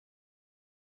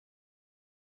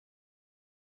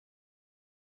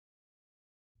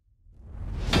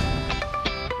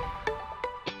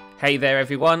Hey there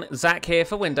everyone, Zach here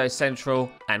for Windows Central,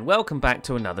 and welcome back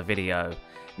to another video.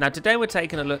 Now today we're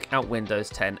taking a look at Windows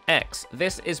 10 X.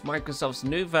 This is Microsoft's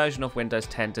new version of Windows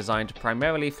 10 designed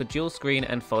primarily for dual screen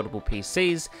and foldable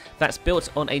PCs that's built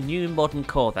on a new modern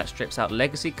core that strips out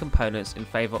legacy components in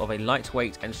favour of a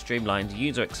lightweight and streamlined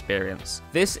user experience.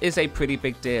 This is a pretty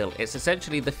big deal. It's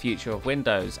essentially the future of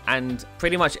Windows, and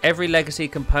pretty much every legacy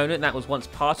component that was once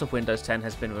part of Windows 10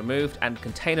 has been removed and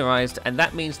containerized, and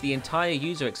that means the entire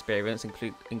user experience,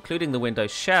 including the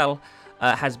Windows shell,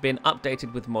 has been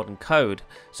updated with modern code.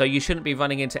 So you shouldn't be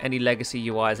running into any legacy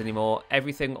UIs anymore.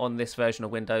 Everything on this version of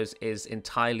Windows is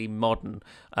entirely modern,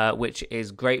 which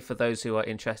is great for those who are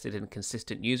interested in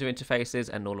consistent user interfaces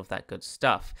and all of that good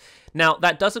stuff. Now,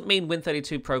 that doesn't mean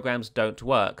Win32 programs don't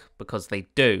work, because they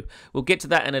do. We'll get to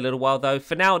that in a little while though.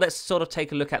 For now, let's sort of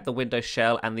take a look at the Windows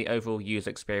shell and the overall user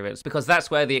experience, because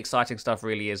that's where the exciting stuff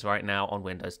really is right now on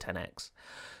Windows 10 X.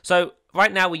 So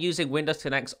right now we're using Windows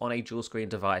 10 X on a dual screen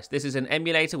device. This is an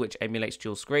emulator which emulates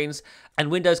dual screens, and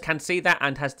Windows can see that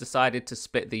and has decided to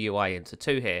split the UI into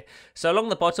two here. So along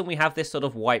the bottom we have this sort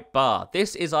of white bar.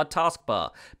 This is our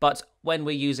taskbar, but when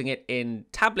we're using it in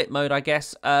tablet mode, I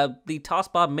guess, the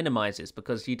taskbar minimizes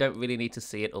because you don't really need to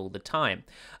see it all the time.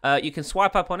 You can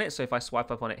swipe up on it, so if I swipe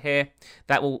up on it here,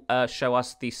 that will show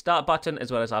us the start button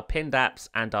as well as our pinned apps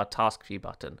and our task view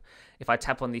button. If I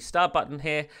tap on the start button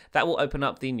here, that will open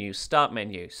up the new start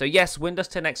menu. So yes, Windows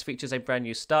 10 X features a brand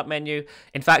new start menu.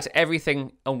 In fact,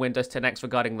 everything on Windows 10 X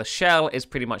regarding the shell is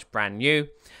pretty much brand new.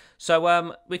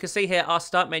 So we can see here our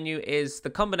start menu is the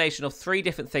combination of three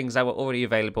different things that were already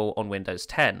available on Windows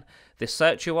 10. The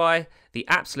search UI, the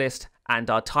apps list, and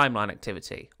our timeline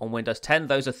activity. On Windows 10,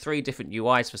 those are three different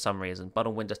UIs for some reason, but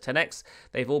on Windows 10 X,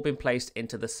 they've all been placed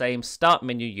into the same start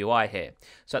menu UI here.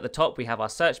 So at the top, we have our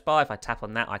search bar. If I tap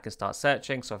on that, I can start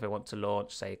searching. So if I want to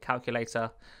launch, say,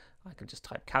 calculator, I can just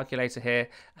type calculator here,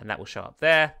 and that will show up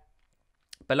there.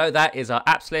 Below that is our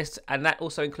apps list, and that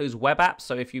also includes web apps.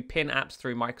 So if you pin apps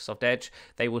through Microsoft Edge,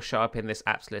 they will show up in this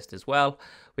apps list as well.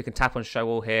 We can tap on show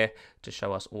all here to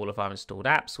show us all of our installed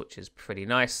apps, which is pretty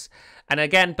nice. And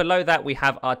again, below that, we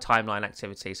have our timeline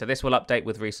activity. So this will update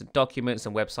with recent documents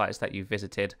and websites that you've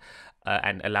visited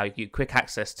and allow you quick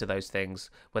access to those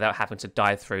things without having to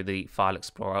dive through the file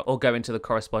explorer or go into the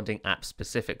corresponding app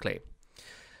specifically.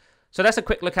 So that's a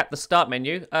quick look at the start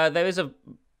menu. There is a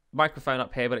microphone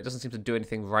up here, but it doesn't seem to do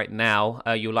anything right now.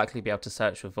 You'll likely be able to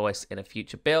search for voice in a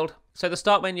future build. So the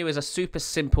start menu is a super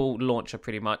simple launcher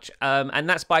pretty much, and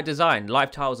that's by design.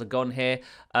 Live tiles are gone here,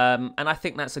 and I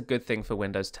think that's a good thing for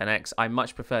Windows 10 X. I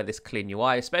much prefer this clean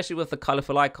UI, especially with the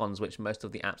colorful icons, which most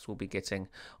of the apps will be getting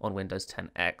on Windows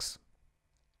 10 X.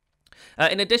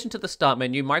 In addition to the start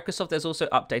menu, Microsoft has also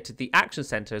updated the Action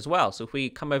Center as well. So if we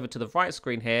come over to the right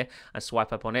screen here and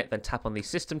swipe up on it, then tap on the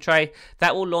system tray,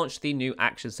 that will launch the new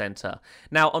Action Center.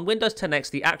 Now on Windows 10 X,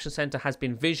 the Action Center has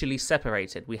been visually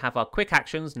separated. We have our quick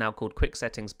actions, now called quick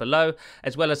settings, below,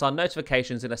 as well as our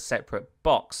notifications in a separate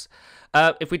box.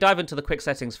 If we dive into the quick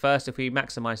settings first, if we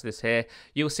maximize this here,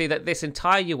 you'll see that this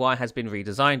entire UI has been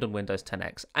redesigned on Windows 10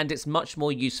 X, and it's much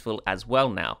more useful as well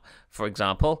now. For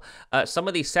example, some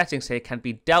of these settings here can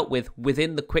be dealt with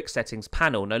within the quick settings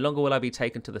panel. No longer will I be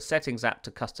taken to the settings app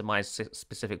to customize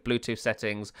specific Bluetooth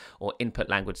settings or input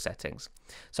language settings.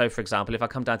 So for example, if I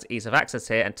come down to ease of access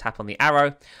here and tap on the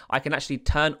arrow, I can actually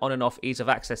turn on and off ease of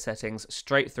access settings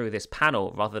straight through this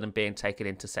panel rather than being taken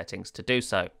into settings to do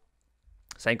so.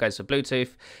 Same goes for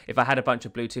Bluetooth. If I had a bunch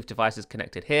of Bluetooth devices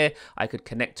connected here, I could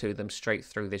connect to them straight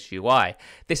through this UI.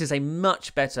 This is a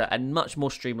much better and much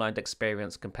more streamlined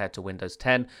experience compared to Windows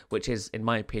 10, which is, in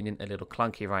my opinion, a little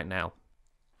clunky right now.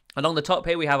 Along the top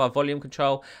here, we have our volume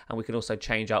control, and we can also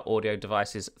change our audio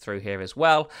devices through here as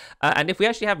well. And if we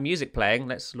actually have music playing,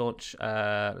 let's launch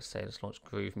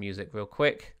Groove Music real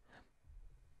quick.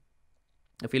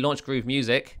 If we launch Groove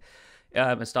Music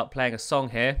and start playing a song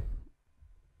here,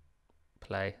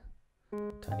 play,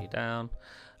 turn you down.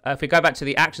 If we go back to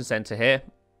the Action Center here,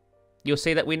 you'll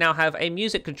see that we now have a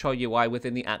music control UI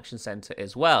within the Action Center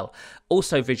as well,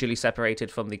 also visually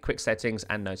separated from the quick settings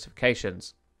and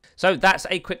notifications. So that's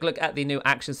a quick look at the new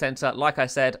Action Center. Like I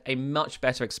said, a much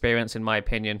better experience in my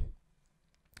opinion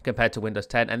compared to Windows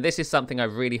 10, and this is something I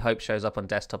really hope shows up on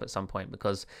desktop at some point,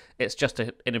 because it's just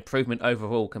an improvement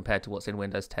overall compared to what's in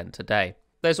Windows 10 today.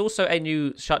 There's also a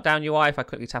new shutdown UI. If I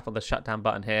quickly tap on the shutdown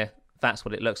button here, that's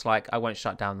what it looks like. I won't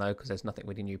shut down though, because there's nothing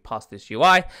really new past this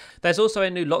UI. There's also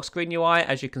a new lock screen UI,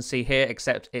 as you can see here,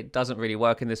 except it doesn't really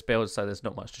work in this build, so there's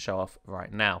not much to show off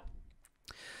right now.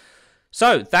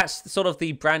 So that's sort of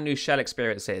the brand new shell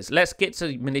experiences. Let's get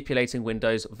to manipulating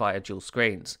Windows via dual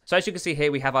screens. So as you can see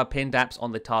here, we have our pinned apps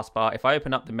on the taskbar. If I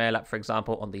open up the Mail app, for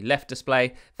example, on the left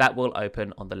display, that will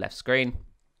open on the left screen.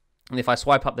 And if I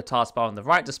swipe up the taskbar on the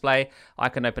right display, I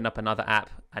can open up another app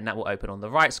and that will open on the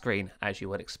right screen, as you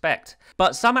would expect.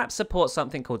 But some apps support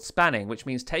something called spanning, which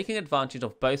means taking advantage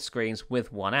of both screens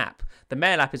with one app. The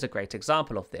Mail app is a great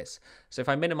example of this. So if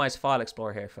I minimize File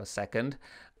Explorer here for a second,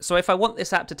 so if I want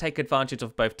this app to take advantage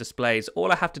of both displays,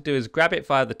 all I have to do is grab it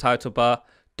via the title bar,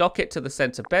 dock it to the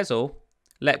center bezel,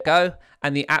 let go,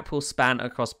 and the app will span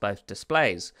across both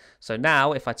displays. So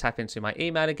now if I tap into my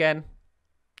email again,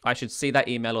 I should see that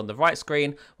email on the right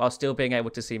screen while still being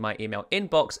able to see my email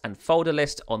inbox and folder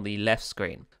list on the left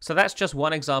screen. So that's just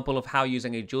one example of how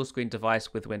using a dual screen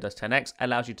device with Windows 10X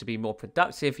allows you to be more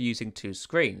productive using two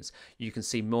screens. You can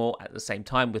see more at the same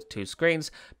time with two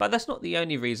screens, but that's not the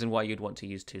only reason why you'd want to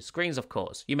use two screens, of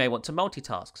course. You may want to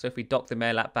multitask. So if we dock the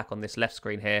Mail app back on this left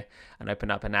screen here and open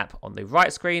up an app on the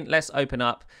right screen, let's open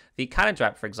up the Calendar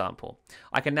app, for example.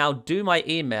 I can now do my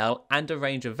email and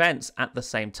arrange events at the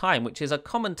same time, which is a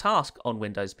common task on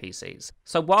Windows PCs.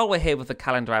 So while we're here with the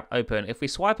Calendar app open, if we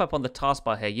swipe up on the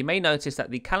taskbar here, you may notice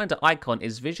that the calendar icon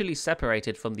is visually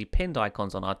separated from the pinned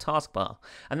icons on our taskbar.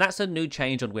 And that's a new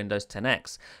change on Windows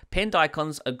 10X. Pinned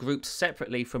icons are grouped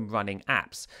separately from running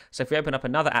apps. So if we open up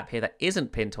another app here that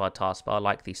isn't pinned to our taskbar,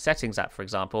 like the Settings app, for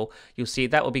example, you'll see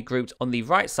that will be grouped on the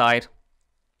right side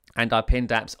and our pinned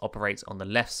apps operates on the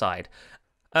left side.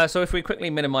 So if we quickly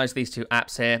minimize these two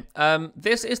apps here,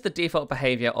 this is the default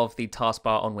behavior of the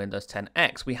taskbar on Windows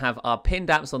 10X. We have our pinned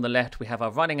apps on the left, we have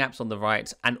our running apps on the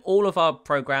right, and all of our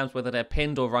programs, whether they're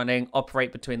pinned or running,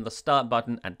 operate between the Start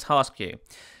button and Task View.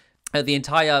 The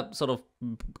entire sort of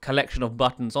collection of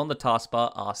buttons on the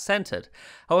taskbar are centered.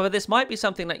 However, this might be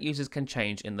something that users can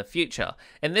change in the future.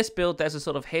 In this build, there's a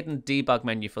sort of hidden debug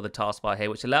menu for the taskbar here,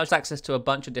 which allows access to a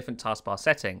bunch of different taskbar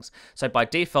settings. So by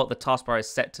default, the taskbar is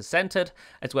set to centered,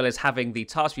 as well as having the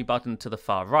task view button to the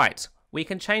far right. We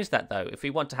can change that though. If we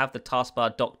want to have the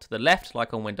taskbar docked to the left,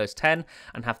 like on Windows 10,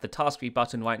 and have the task view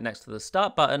button right next to the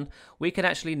start button, we can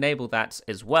actually enable that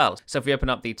as well. So if we open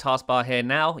up the taskbar here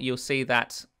now, you'll see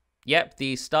that yep,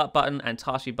 the start button and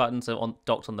task view buttons are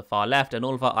docked on the far left, and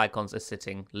all of our icons are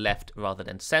sitting left rather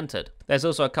than centered. There's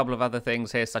also a couple of other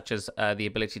things here, such as the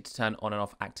ability to turn on and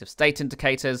off active state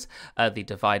indicators, the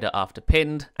divider after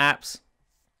pinned apps.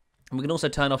 And we can also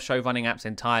turn off show running apps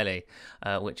entirely,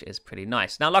 which is pretty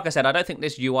nice. Now, like I said, I don't think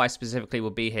this UI specifically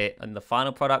will be here in the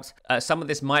final product. Some of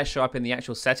this might show up in the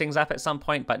actual settings app at some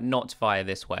point, but not via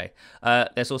this way.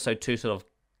 There's also two sort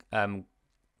of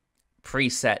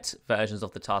preset versions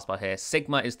of the taskbar here.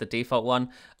 Sigma is the default one.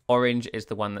 Orange is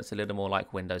the one that's a little more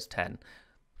like Windows 10.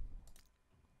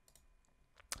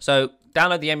 So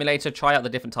download the emulator, try out the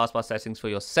different taskbar settings for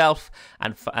yourself,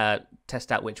 and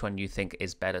test out which one you think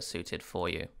is better suited for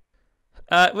you.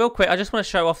 Real quick, I just want to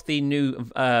show off the new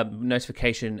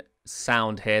notification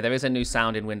sound here. There is a new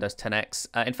sound in Windows 10X.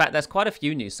 In fact, there's quite a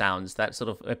few new sounds that sort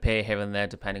of appear here and there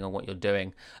depending on what you're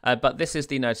doing. But this is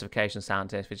the notification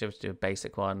sound here. If we just do a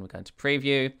basic one, we're going to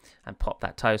preview and pop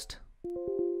that toast.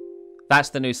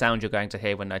 That's the new sound you're going to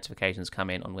hear when notifications come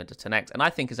in on Windows 10X, and I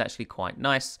think is actually quite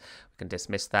nice. We can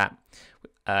dismiss that.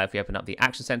 If we open up the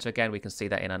Action Center again, we can see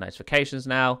that in our notifications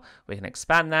now. We can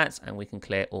expand that, and we can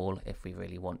clear all if we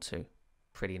really want to.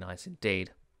 Pretty nice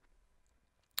indeed.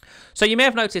 So you may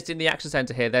have noticed in the Action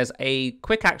Center here, there's a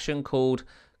quick action called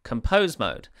Compose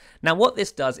Mode. Now what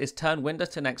this does is turn Windows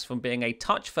 10X from being a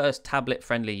touch-first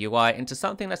tablet-friendly UI into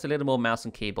something that's a little more mouse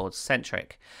and keyboard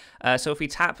centric. So if we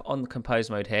tap on the Compose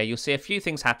Mode here, you'll see a few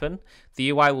things happen. The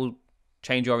UI will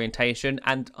change orientation,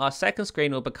 and our second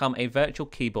screen will become a virtual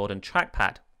keyboard and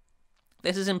trackpad.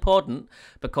 This is important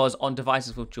because on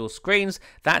devices with dual screens,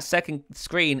 that second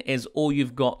screen is all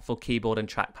you've got for keyboard and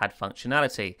trackpad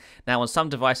functionality. Now, on some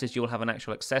devices, you'll have an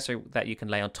actual accessory that you can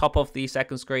lay on top of the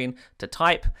second screen to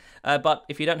type. But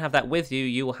if you don't have that with you,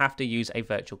 you will have to use a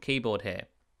virtual keyboard here.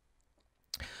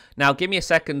 Now, give me a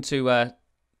second to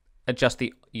adjust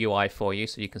the UI for you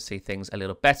so you can see things a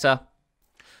little better.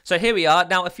 So here we are.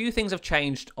 Now, a few things have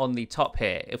changed on the top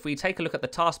here. If we take a look at the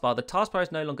taskbar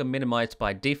is no longer minimized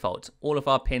by default. All of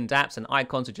our pinned apps and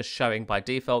icons are just showing by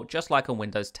default, just like on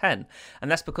Windows 10.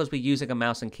 And that's because we're using a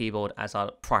mouse and keyboard as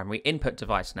our primary input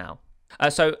device now.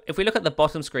 So if we look at the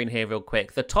bottom screen here real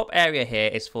quick, the top area here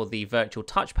is for the virtual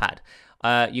touchpad.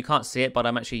 You can't see it, but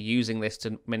I'm actually using this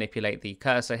to manipulate the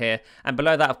cursor here. And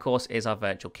below that, of course, is our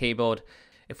virtual keyboard.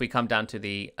 If we come down to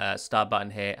the start button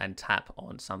here and tap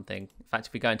on something, in fact,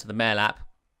 if we go into the Mail app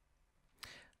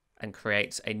and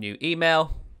create a new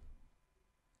email,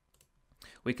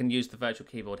 we can use the virtual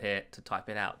keyboard here to type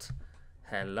it out.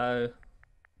 Hello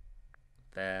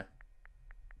there.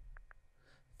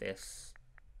 This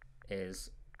is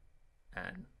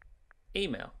an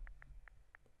email.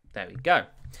 There we go.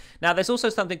 Now there's also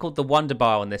something called the Wonder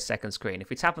Bar on this second screen. If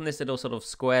we tap on this little sort of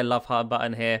square love heart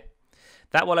button here,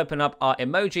 that will open up our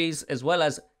emojis as well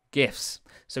as GIFs.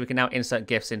 So we can now insert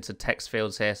GIFs into text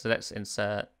fields here. So let's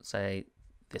insert, say,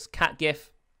 this cat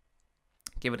GIF.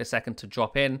 Give it a second to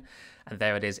drop in, and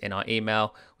there it is in our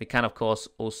email. We can, of course,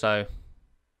 also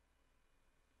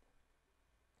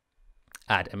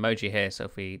add emoji here. So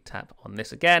if we tap on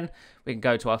this again, we can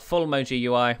go to our full emoji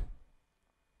UI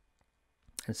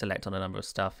and select on a number of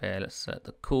stuff here. Let's select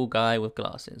the cool guy with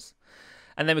glasses.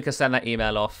 And then we can send that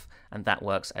email off, and that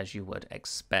works as you would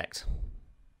expect.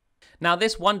 Now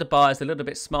this Wonder Bar is a little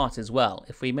bit smart as well.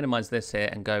 If we minimize this here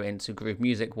and go into Groove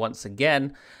Music once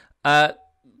again,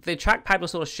 the trackpad will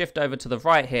sort of shift over to the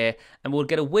right here, and we'll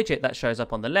get a widget that shows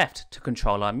up on the left to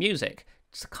control our music.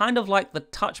 It's kind of like the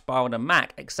touch bar on a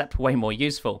Mac, except way more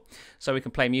useful. So we can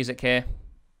play music here,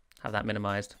 have that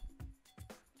minimized.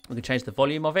 We can change the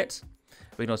volume of it.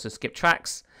 We can also skip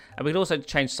tracks, and we can also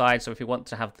change sides. So if we want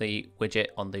to have the widget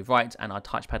on the right and our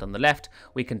touchpad on the left,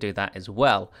 we can do that as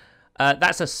well.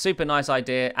 That's a super nice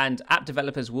idea, and app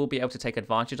developers will be able to take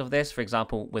advantage of this. For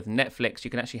example, with Netflix, you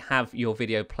can actually have your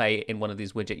video play in one of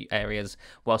these widget areas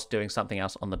whilst doing something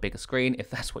else on the bigger screen, if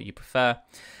that's what you prefer.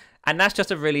 And that's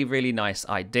just a really, really nice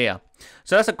idea.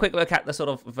 So that's a quick look at the sort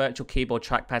of virtual keyboard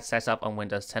trackpad setup on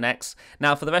Windows 10X.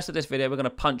 Now, for the rest of this video, we're going to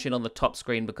punch in on the top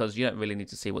screen because you don't really need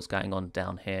to see what's going on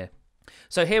down here.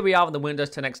 So here we are on the Windows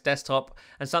 10X desktop,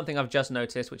 and something I've just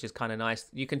noticed, which is kind of nice,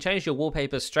 you can change your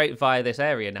wallpapers straight via this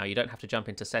area now. You don't have to jump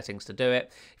into settings to do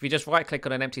it. If you just right click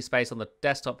on an empty space on the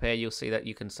desktop here, you'll see that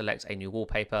you can select a new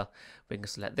wallpaper. We can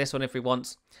select this one if we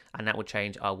want, and that will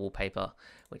change our wallpaper,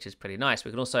 which is pretty nice.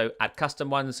 We can also add custom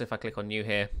ones. If I click on new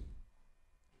here,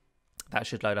 that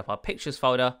should load up our pictures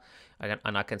folder,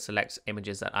 and I can select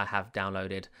images that I have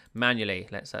downloaded manually.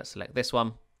 Let's select this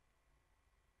one.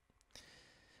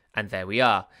 And there we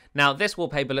are. Now this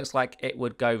wallpaper looks like it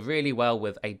would go really well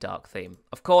with a dark theme.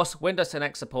 Of course, Windows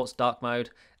 10X supports dark mode,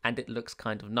 and it looks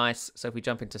kind of nice. So if we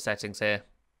jump into settings here,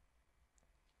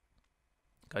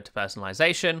 go to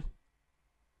personalization,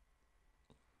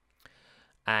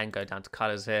 and go down to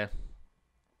colors here,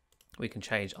 we can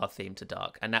change our theme to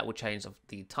dark, and that will change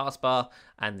the taskbar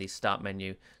and the start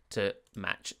menu to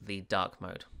match the dark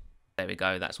mode. There we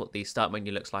go. That's what the start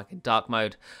menu looks like in dark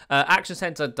mode. Action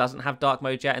Center doesn't have dark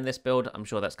mode yet in this build. I'm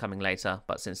sure that's coming later,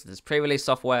 but since it is pre-release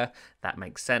software, that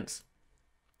makes sense.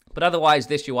 But otherwise,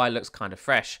 this UI looks kind of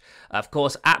fresh. Of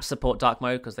course, apps support dark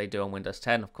mode because they do on Windows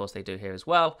 10. Of course, they do here as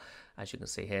well, as you can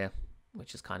see here,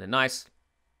 which is kind of nice.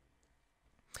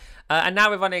 And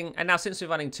now since we're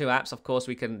running two apps, of course,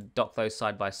 we can dock those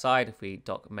side by side. If we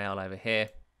dock Mail over here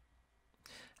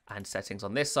and settings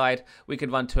on this side, we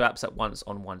can run two apps at once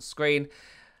on one screen.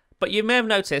 But you may have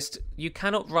noticed you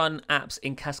cannot run apps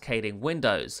in cascading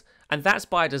windows, and that's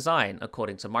by design,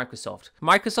 according to Microsoft.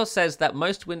 Microsoft says that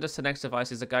most Windows 10X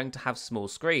devices are going to have small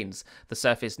screens. The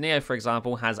Surface Neo, for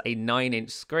example, has a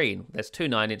 9-inch screen. There's two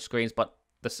 9-inch screens, but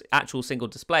the actual single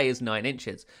display is 9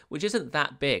 inches, which isn't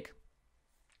that big.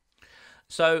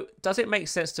 So does it make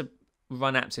sense to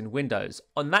run apps in Windows?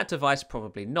 On that device,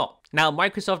 probably not. Now,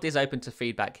 Microsoft is open to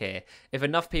feedback here. If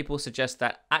enough people suggest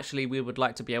that actually we would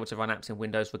like to be able to run apps in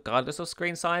Windows regardless of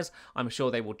screen size, I'm sure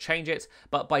they will change it.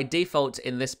 But by default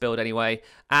in this build anyway,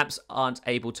 apps aren't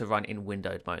able to run in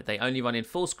windowed mode. They only run in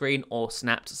full screen or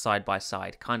snapped side by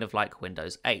side, kind of like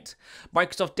Windows 8.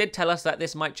 Microsoft did tell us that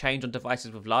this might change on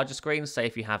devices with larger screens. Say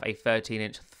if you have a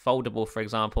 13-inch foldable, for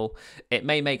example, it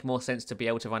may make more sense to be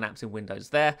able to run apps in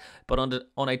Windows there. But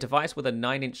on a device with a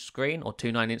 9-inch screen or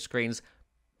two 9-inch screens,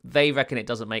 they reckon it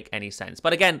doesn't make any sense.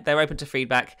 But again, they're open to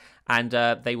feedback, and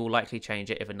they will likely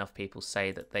change it if enough people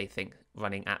say that they think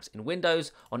running apps in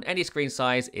Windows on any screen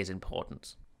size is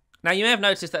important. Now, you may have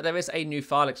noticed that there is a new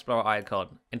File Explorer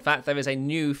icon. In fact, there is a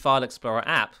new File Explorer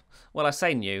app. Well, I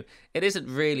say new, it isn't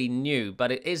really new,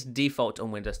 but it is default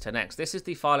on Windows 10X. This is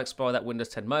the File Explorer that Windows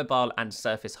 10 Mobile and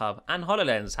Surface Hub and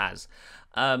HoloLens has.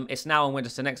 It's now on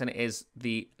Windows 10X, and it is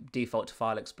the default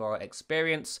File Explorer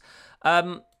experience.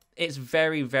 It's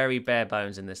very, very bare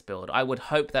bones in this build. I would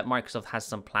hope that Microsoft has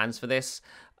some plans for this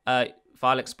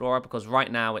File Explorer, because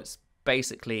right now it's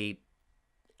basically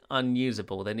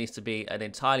unusable. There needs to be an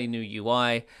entirely new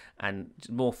UI and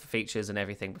more features and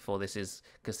everything before this is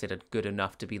considered good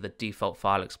enough to be the default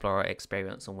File Explorer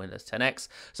experience on Windows 10X.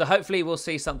 So hopefully we'll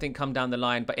see something come down the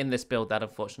line, but in this build that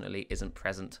unfortunately isn't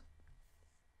present.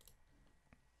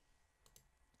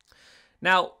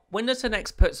 Now, Windows 10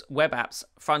 X puts web apps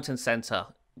front and center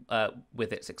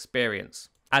with its experience.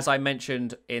 As I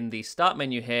mentioned in the start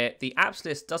menu here, the apps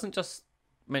list doesn't just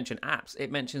mention apps,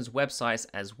 it mentions websites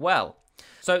as well.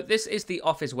 So this is the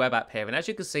Office web app here, and as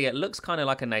you can see, it looks kind of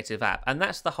like a native app, and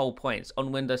that's the whole point.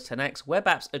 On Windows 10 X, web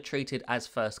apps are treated as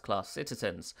first-class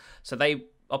citizens. So they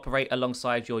operate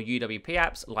alongside your UWP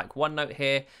apps, like OneNote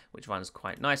here, which runs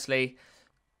quite nicely,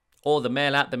 or the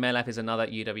Mail app. The Mail app is another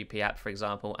UWP app, for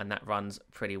example, and that runs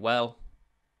pretty well.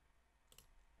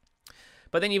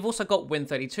 But then you've also got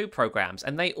Win32 programs,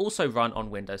 and they also run on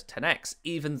Windows 10 X,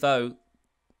 even though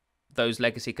those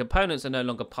legacy components are no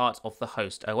longer part of the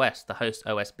host OS, the host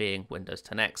OS being Windows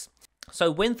 10 X.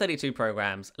 So Win32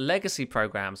 programs, legacy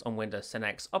programs on Windows 10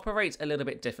 X, operate a little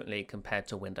bit differently compared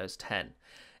to Windows 10.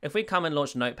 If we come and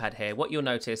launch Notepad here, what you'll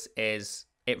notice is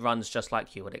it runs just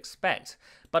like you would expect.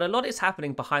 But a lot is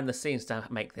happening behind the scenes to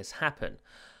make this happen.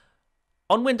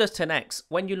 On Windows 10 X,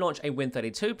 when you launch a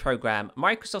Win32 program,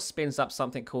 Microsoft spins up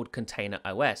something called Container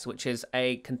OS, which is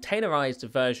a containerized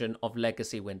version of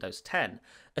legacy Windows 10.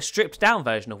 A stripped down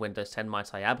version of Windows 10,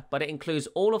 might I add, but it includes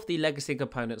all of the legacy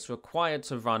components required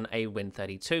to run a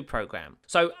Win32 program.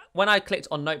 So when I clicked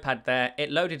on Notepad there,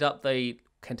 it loaded up the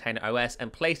Container OS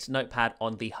and placed Notepad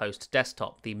on the host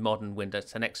desktop, the modern Windows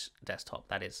 10 X desktop,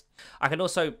 that is. I can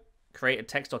also create a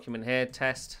text document here,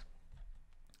 test,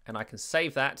 and I can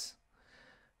save that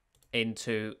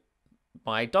into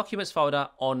my documents folder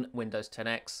on Windows 10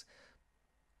 X,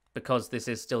 because this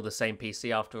is still the same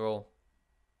PC after all.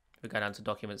 We go down to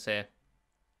documents here.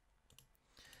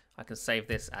 I can save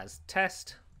this as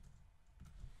test.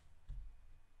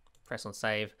 Press on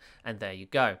save, and there you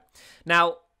go.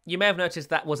 Now, you may have noticed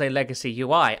that was a legacy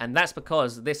UI, and that's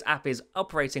because this app is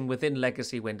operating within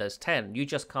legacy Windows 10. You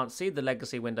just can't see the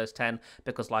legacy Windows 10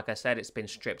 because, like I said, it's been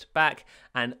stripped back,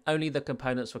 and only the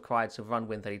components required to run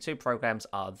Win32 programs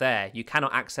are there. You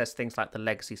cannot access things like the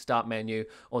legacy start menu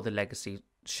or the legacy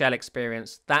shell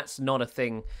experience. That's not a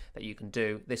thing that you can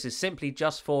do. This is simply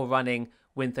just for running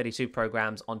Win32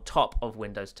 programs on top of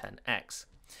Windows 10 X.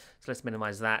 So let's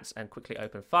minimize that and quickly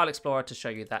open File Explorer to show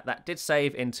you that that did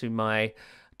save into my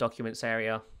documents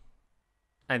area.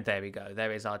 And there we go.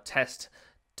 There is our test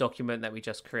document that we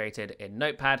just created in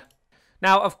Notepad.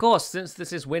 Now, of course, since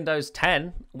this is Windows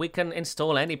 10, we can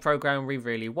install any program we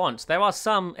really want. There are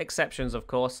some exceptions, of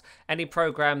course. Any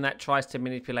program that tries to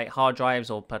manipulate hard drives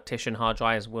or partition hard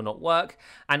drives will not work.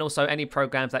 And also any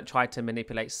programs that try to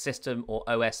manipulate system or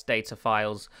OS data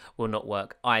files will not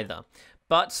work either.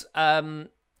 But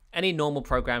any normal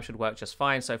program should work just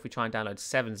fine. So if we try and download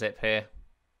 7-zip here,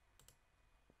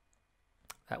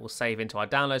 that will save into our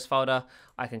downloads folder.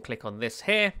 I can click on this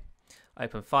here,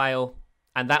 open file,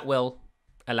 and that will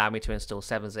allow me to install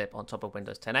 7-zip on top of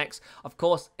Windows 10 X. Of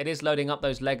course, it is loading up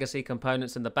those legacy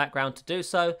components in the background to do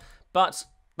so, but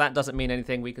that doesn't mean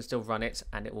anything. We can still run it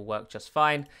and it will work just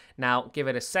fine. Now, give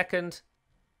it a second,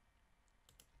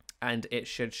 and it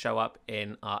should show up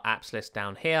in our apps list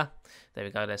down here. There we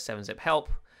go, there's 7-zip help,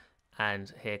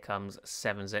 and here comes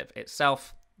 7-zip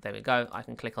itself. There we go, I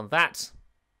can click on that.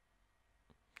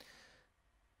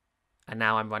 And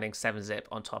now I'm running 7-zip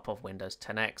on top of Windows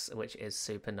 10 X, which is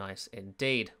super nice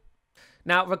indeed.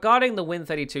 Now, regarding the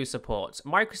Win32 support,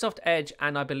 Microsoft Edge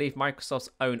and I believe Microsoft's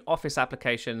own Office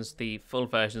applications, the full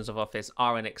versions of Office,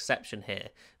 are an exception here.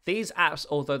 These apps,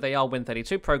 although they are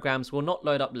Win32 programs, will not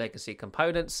load up legacy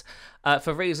components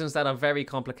for reasons that are very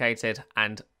complicated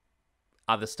and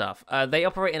other stuff. They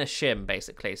operate in a shim,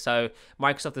 basically. So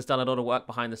Microsoft has done a lot of work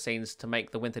behind the scenes to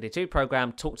make the Win32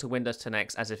 program talk to Windows 10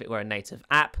 X as if it were a native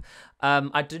app.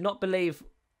 I do not believe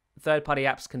third-party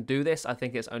apps can do this. I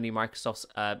think it's only Microsoft's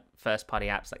first-party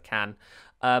apps that can.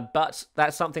 But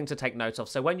that's something to take note of.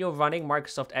 So when you're running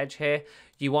Microsoft Edge here,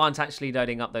 you aren't actually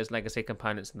loading up those legacy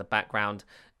components in the background.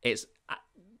 It's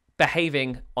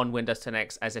behaving on Windows 10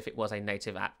 X as if it was a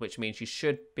native app, which means you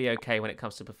should be okay when it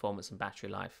comes to performance and battery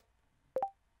life.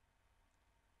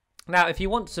 Now, if you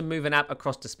want to move an app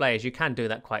across displays, you can do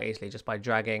that quite easily just by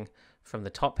dragging from the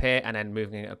top here and then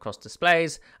moving it across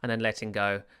displays and then letting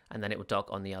go, and then it will dock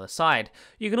on the other side.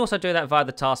 You can also do that via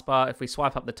the taskbar. If we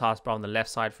swipe up the taskbar on the left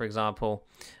side, for example,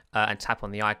 and tap on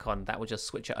the icon, that will just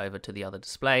switch it over to the other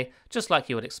display, just like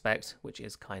you would expect, which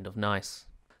is kind of nice.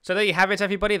 So there you have it,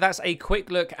 everybody. That's a quick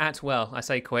look at, well, I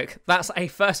say quick, that's a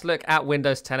first look at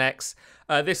Windows 10 X.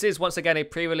 This is, once again, a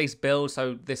pre-release build,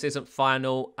 so this isn't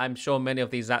final. I'm sure many of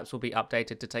these apps will be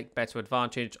updated to take better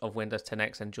advantage of Windows 10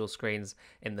 X and dual screens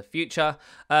in the future.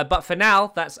 But for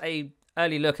now, that's a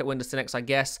early look at Windows 10 X, I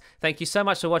guess. Thank you so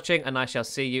much for watching, and I shall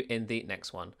see you in the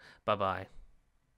next one. Bye-bye.